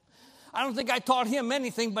deal. I don't think I taught him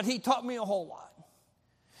anything, but he taught me a whole lot.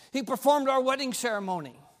 He performed our wedding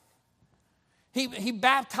ceremony. He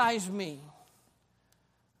baptized me.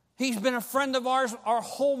 He's been a friend of ours our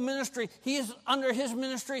whole ministry. He is under his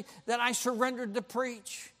ministry that I surrendered to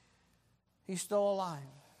preach. He's still alive.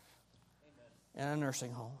 Amen. In a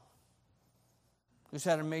nursing home. He's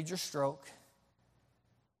had a major stroke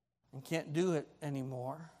and can't do it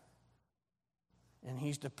anymore. And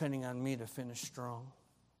he's depending on me to finish strong.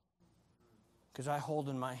 Because I hold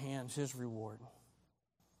in my hands his reward,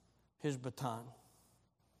 his baton.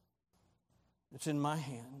 It's in my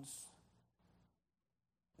hands.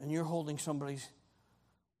 And you're holding somebody's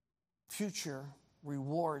future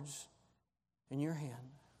rewards in your hand.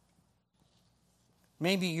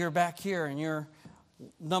 Maybe you're back here and you're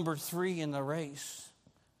number 3 in the race.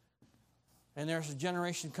 And there's a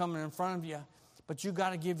generation coming in front of you. But you got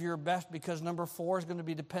to give your best because number 4 is going to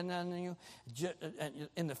be dependent on you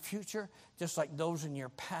in the future, just like those in your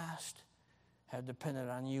past have depended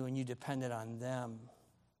on you and you depended on them.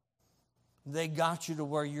 They got you to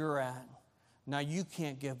where you're at. Now you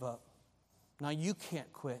can't give up. Now you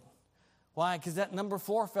can't quit. Why? Because that number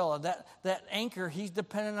 4 fella, that anchor, he's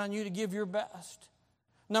dependent on you to give your best.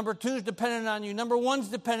 Number 2 is dependent on you. Number 1 is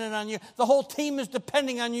dependent on you. The whole team is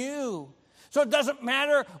depending on you. So it doesn't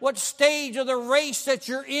matter what stage of the race that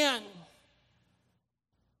you're in.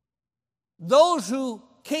 Those who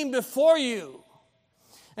came before you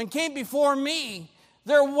and came before me,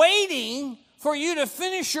 they're waiting for you to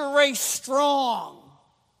finish your race strong.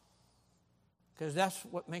 Because that's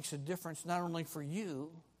what makes a difference not only for you,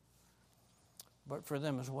 but for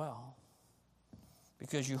them as well.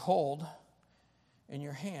 Because you hold in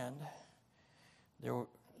your hand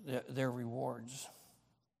their rewards.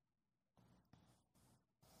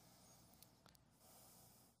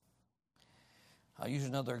 I'll use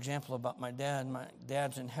another example about my dad. My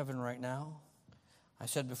dad's in heaven right now. I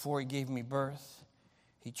said before, he gave me birth.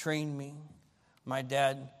 He trained me. My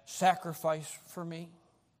dad sacrificed for me.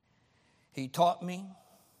 He taught me.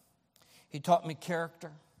 He taught me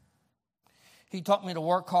character. He taught me to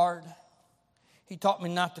work hard. He taught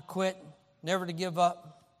me not to quit, never to give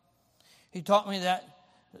up. He taught me that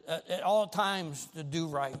at all times to do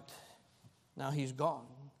right. Now he's gone.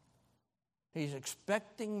 He's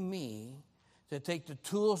expecting me to take the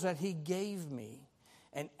tools that he gave me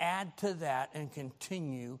and add to that and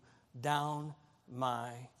continue down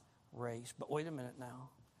my race. But wait a minute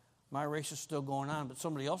now. My race is still going on, but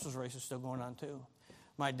somebody else's race is still going on too.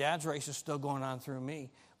 My dad's race is still going on through me,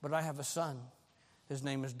 but I have a son. His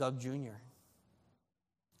name is Doug Jr.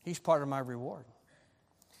 He's part of my reward.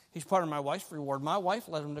 He's part of my wife's reward. My wife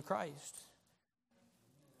led him to Christ.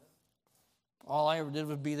 All I ever did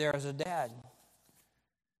was be there as a dad.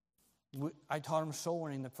 I taught him soul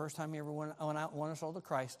winning. The first time he ever went out and won a soul to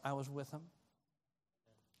Christ, I was with him.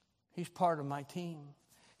 He's part of my team.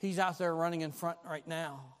 He's out there running in front right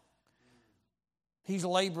now. He's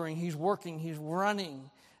laboring, he's working, he's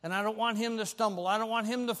running. And I don't want him to stumble. I don't want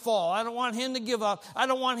him to fall. I don't want him to give up. I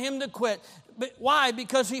don't want him to quit. But why?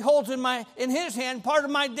 Because he holds in his hand part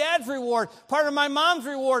of my dad's reward, part of my mom's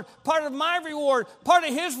reward, part of my reward, part of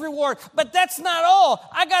his reward. But that's not all.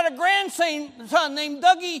 I got a grandson named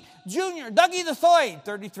Dougie Jr., Dougie the Third,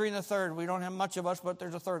 33 and a third. We don't have much of us, but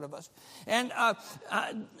there's a third of us. And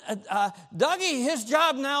Dougie, his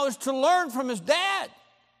job now is to learn from his dad.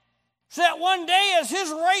 So that one day as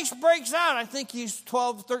his race breaks out, I think he's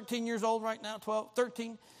 12, 13 years old right now, 12,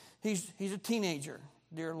 13. He's a teenager.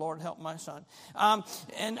 Dear Lord, help my son.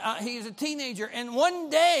 He's a teenager. And one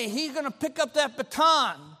day he's going to pick up that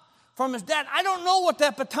baton from his dad. I don't know what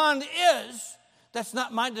that baton is. That's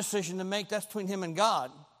not my decision to make. That's between him and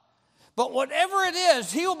God. But whatever it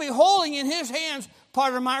is, he will be holding in his hands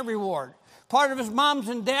part of my reward, part of his mom's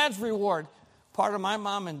and dad's reward, part of my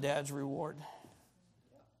mom and dad's reward.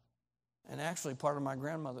 And actually part of my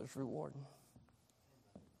grandmother's reward.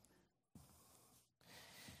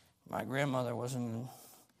 My grandmother was a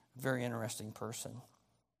very interesting person.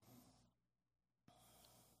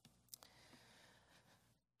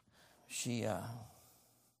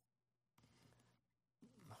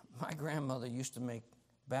 My grandmother used to make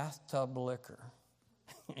bathtub liquor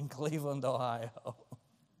in Cleveland, Ohio,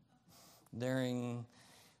 during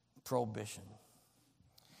Prohibition.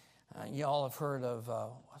 You all have heard of,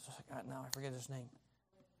 what's this guy now? I forget his name.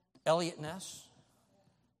 Elliot Ness?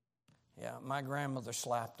 Yeah, my grandmother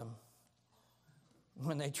slapped him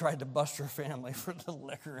when they tried to bust her family for the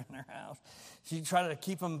liquor in their house. She tried to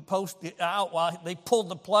keep them posted out while they pulled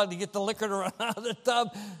the plug to get the liquor to run out of the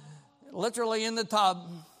tub, literally in the tub.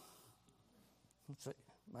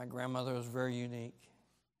 My grandmother was very unique.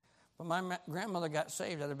 But my grandmother got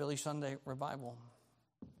saved at a Billy Sunday revival.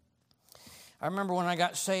 I remember when I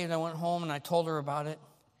got saved, I went home and I told her about it.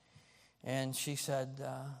 And she said,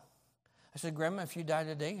 I said, Grandma, if you die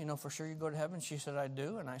today, you know for sure you go to heaven? She said, I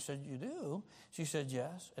do. And I said, you do? She said,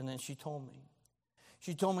 yes. And then she told me.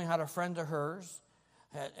 She told me how a friend of hers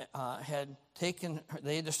had taken,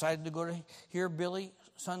 they decided to go to hear Billy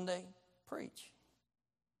Sunday preach.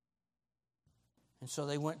 And so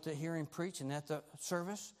they went to hear him preach, and at the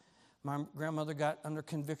service, my grandmother got under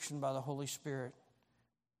conviction by the Holy Spirit,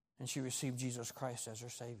 and she received Jesus Christ as her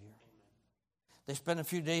Savior. They spent a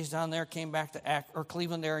few days down there, came back to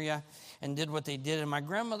Cleveland area, and did what they did. And my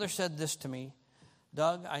grandmother said this to me,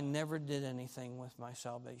 Doug, I never did anything with my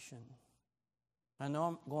salvation. I know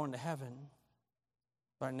I'm going to heaven,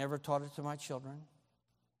 but I never taught it to my children.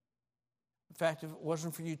 In fact, if it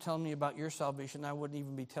wasn't for you telling me about your salvation, I wouldn't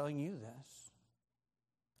even be telling you this.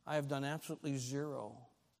 I have done absolutely zero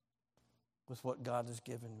with what God has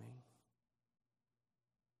given me.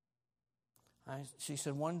 She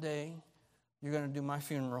said, one day, you're going to do my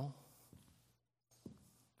funeral.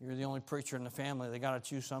 You're the only preacher in the family. They got to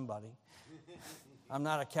choose somebody. I'm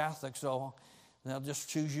not a Catholic, so they'll just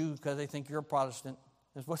choose you because they think you're a Protestant.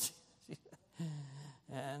 Is what she said.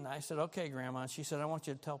 And I said, okay, Grandma. And she said, I want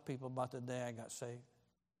you to tell people about the day I got saved,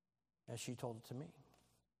 as she told it to me.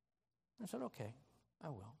 I said, okay, I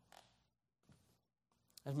will.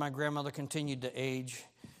 As my grandmother continued to age,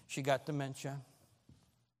 she got dementia.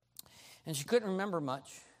 And she couldn't remember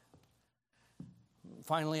much.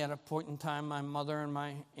 Finally, at a point in time, my mother and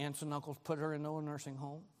my aunts and uncles put her in a nursing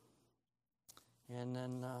home. And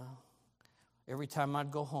then every time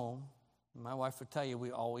I'd go home, my wife would tell you,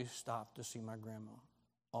 we always stopped to see my grandma.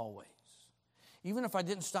 Always. Even if I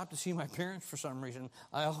didn't stop to see my parents for some reason,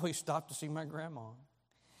 I always stopped to see my grandma.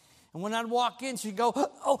 And when I'd walk in, she'd go,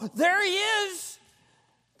 oh, there he is.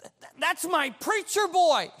 That's my preacher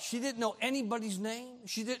boy. She didn't know anybody's name.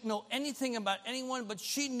 She didn't know anything about anyone, but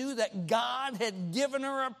she knew that God had given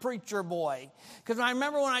her a preacher boy. Because I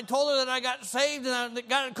remember when I told her that I got saved and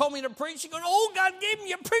God had called me to preach, she goes, oh, God gave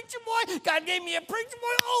me a preacher boy. God gave me a preacher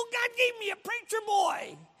boy. Oh, God gave me a preacher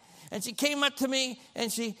boy. And she came up to me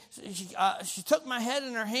and she took my head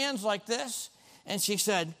in her hands like this, and she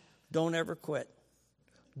said, don't ever quit.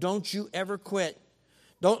 Don't you ever quit.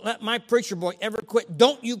 Don't let my preacher boy ever quit.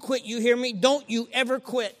 Don't you quit, you hear me? Don't you ever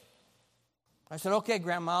quit. I said, okay,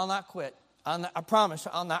 Grandma, I'll not quit. I promise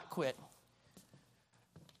I'll not quit.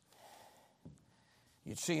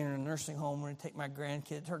 You'd see her in a nursing home when I'd take my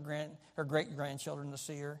grandkids, her great-grandchildren to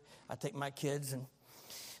see her. I'd take my kids, and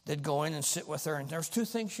they'd go in and sit with her. And there's two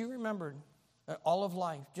things she remembered all of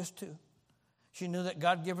life, just two. She knew that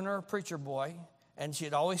God had given her a preacher boy, and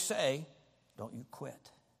she'd always say, don't you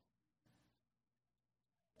quit.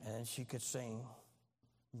 And she could sing,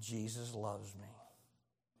 Jesus loves me.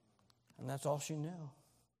 And that's all she knew.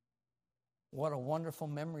 What a wonderful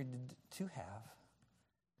memory to have.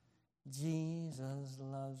 Jesus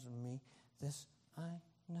loves me, this I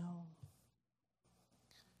know.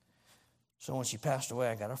 So when she passed away,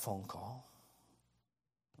 I got a phone call.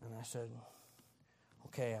 And I said,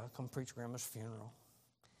 okay, I'll come preach Grandma's funeral.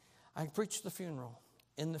 I preached the funeral.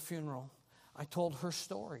 In the funeral, I told her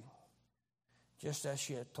story, just as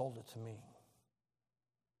she had told it to me.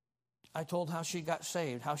 I told how she got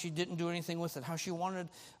saved, how she didn't do anything with it, how she wanted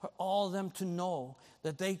all of them to know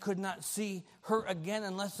that they could not see her again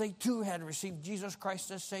unless they too had received Jesus Christ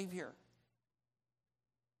as Savior.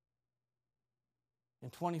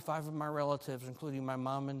 And 25 of my relatives, including my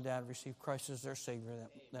mom and dad, received Christ as their Savior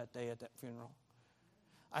that day at that funeral.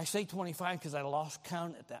 I say 25 because I lost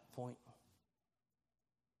count at that point.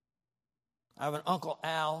 I have an Uncle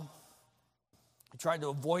Al. He tried to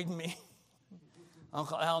avoid me.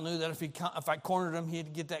 Uncle Al knew that if I cornered him,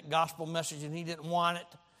 he'd get that gospel message, and he didn't want it.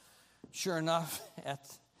 Sure enough,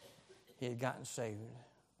 he had gotten saved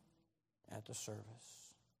at the service.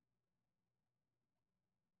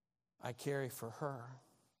 I carry for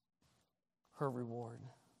her reward.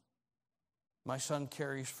 My son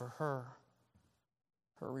carries for her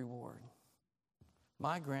reward.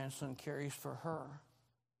 my grandson carries for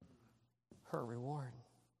her reward.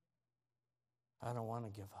 I don't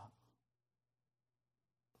want to give up.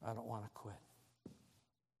 I don't want to quit.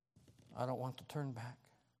 I don't want to turn back.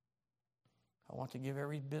 I want to give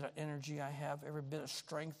every bit of energy I have, every bit of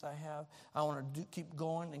strength I have. I want to keep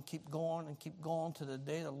going and keep going and keep going to the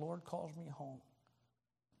day the Lord calls me home.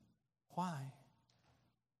 Why?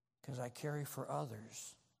 Because I carry for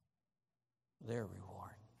others their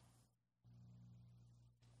reward.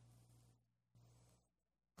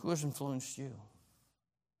 Who has influenced you?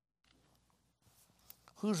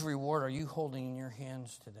 Whose reward are you holding in your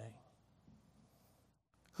hands today?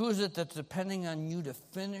 Who is it that's depending on you to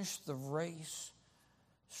finish the race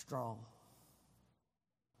strong?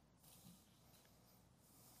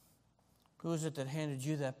 Who is it that handed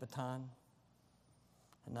you that baton?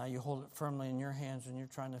 And now you hold it firmly in your hands and you're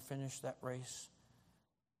trying to finish that race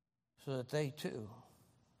so that they too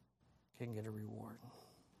can get a reward.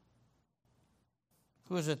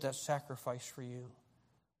 Who is it that sacrificed for you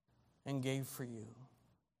and gave for you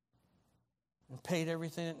and paid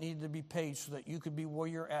everything that needed to be paid so that you could be where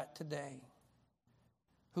you're at today?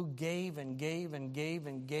 Who gave and gave and gave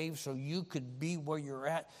and gave so you could be where you're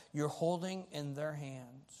at? You're holding in their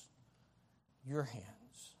hands, your hands,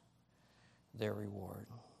 their reward.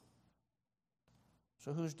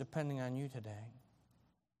 So who's depending on you today?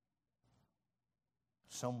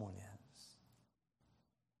 Someone is.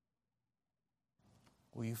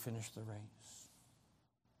 Will you finish the race?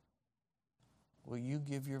 Will you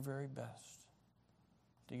give your very best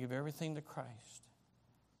to give everything to Christ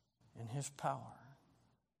and His power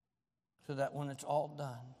so that when it's all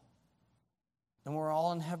done, and we're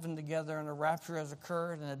all in heaven together, and the rapture has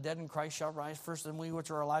occurred, and the dead in Christ shall rise first, and we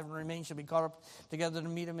which are alive and remain shall be caught up together to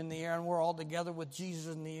meet Him in the air, and we're all together with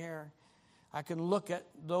Jesus in the air. I can look at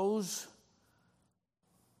those,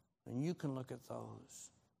 and you can look at those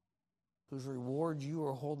whose reward you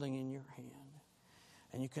are holding in your hand.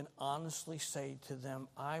 And you can honestly say to them,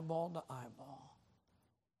 eyeball to eyeball,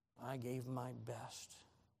 I gave my best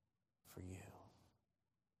for you.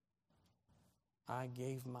 I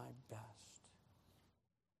gave my best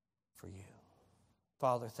for you.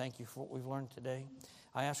 Father, thank you for what we've learned today.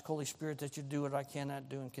 I ask, Holy Spirit, that you do what I cannot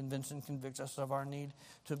do and convince and convict us of our need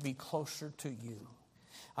to be closer to you.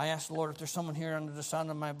 I ask, Lord, if there's someone here under the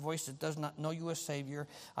sound of my voice that does not know you as Savior,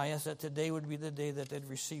 I ask that today would be the day that they'd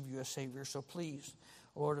receive you as Savior. So please,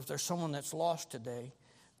 Lord, if there's someone that's lost today,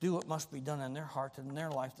 do what must be done in their heart and in their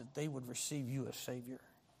life that they would receive you as Savior.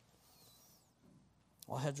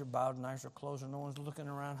 While heads are bowed and eyes are closed and no one's looking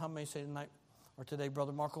around, how many say tonight or today,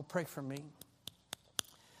 Brother Marco, pray for me?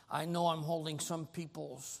 I know I'm holding some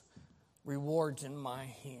people's rewards in my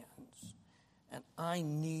hands, and I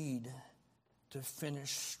need to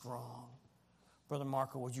finish strong. Brother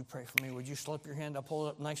Marco, would you pray for me? Would you slip your hand up, hold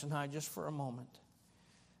it up nice and high just for a moment,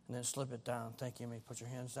 and then slip it down? Thank you. You may put your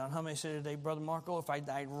hands down. How many say today, Brother Marco, if I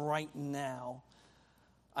died right now,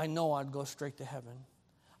 I know I'd go straight to heaven.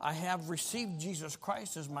 I have received Jesus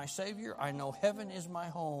Christ as my Savior. I know heaven is my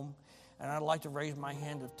home, and I'd like to raise my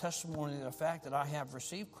hand of testimony to the fact that I have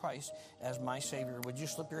received Christ as my Savior. Would you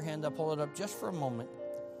slip your hand up, hold it up just for a moment,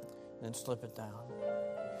 and then slip it down?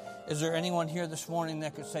 Is there anyone here this morning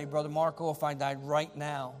that could say, Brother Marco, if I died right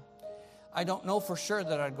now, I don't know for sure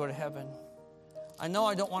that I'd go to heaven. I know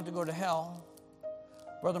I don't want to go to hell.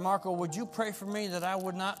 Brother Marco, would you pray for me that I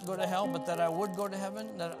would not go to hell, but that I would go to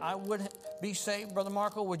heaven, that I would be saved? Brother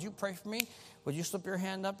Marco, would you pray for me? Would you slip your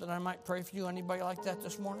hand up that I might pray for you? Anybody like that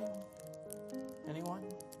this morning? Anyone?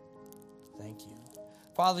 Thank you.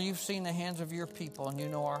 Father, you've seen the hands of your people, and you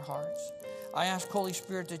know our hearts. I ask, Holy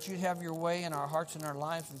Spirit, that you'd have your way in our hearts and our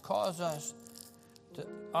lives and cause us to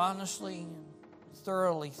honestly,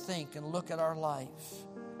 thoroughly think and look at our lives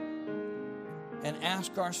and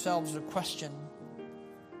ask ourselves the question,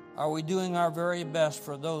 are we doing our very best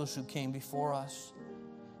for those who came before us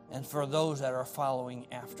and for those that are following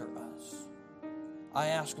after us? I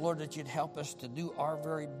ask, Lord, that you'd help us to do our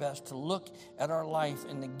very best, to look at our life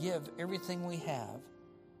and to give everything we have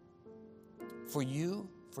for you,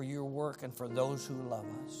 for your work, and for those who love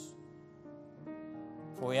us.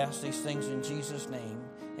 For we ask these things in Jesus' name.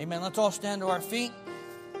 Amen. Let's all stand to our feet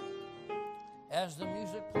as the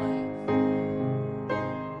music plays.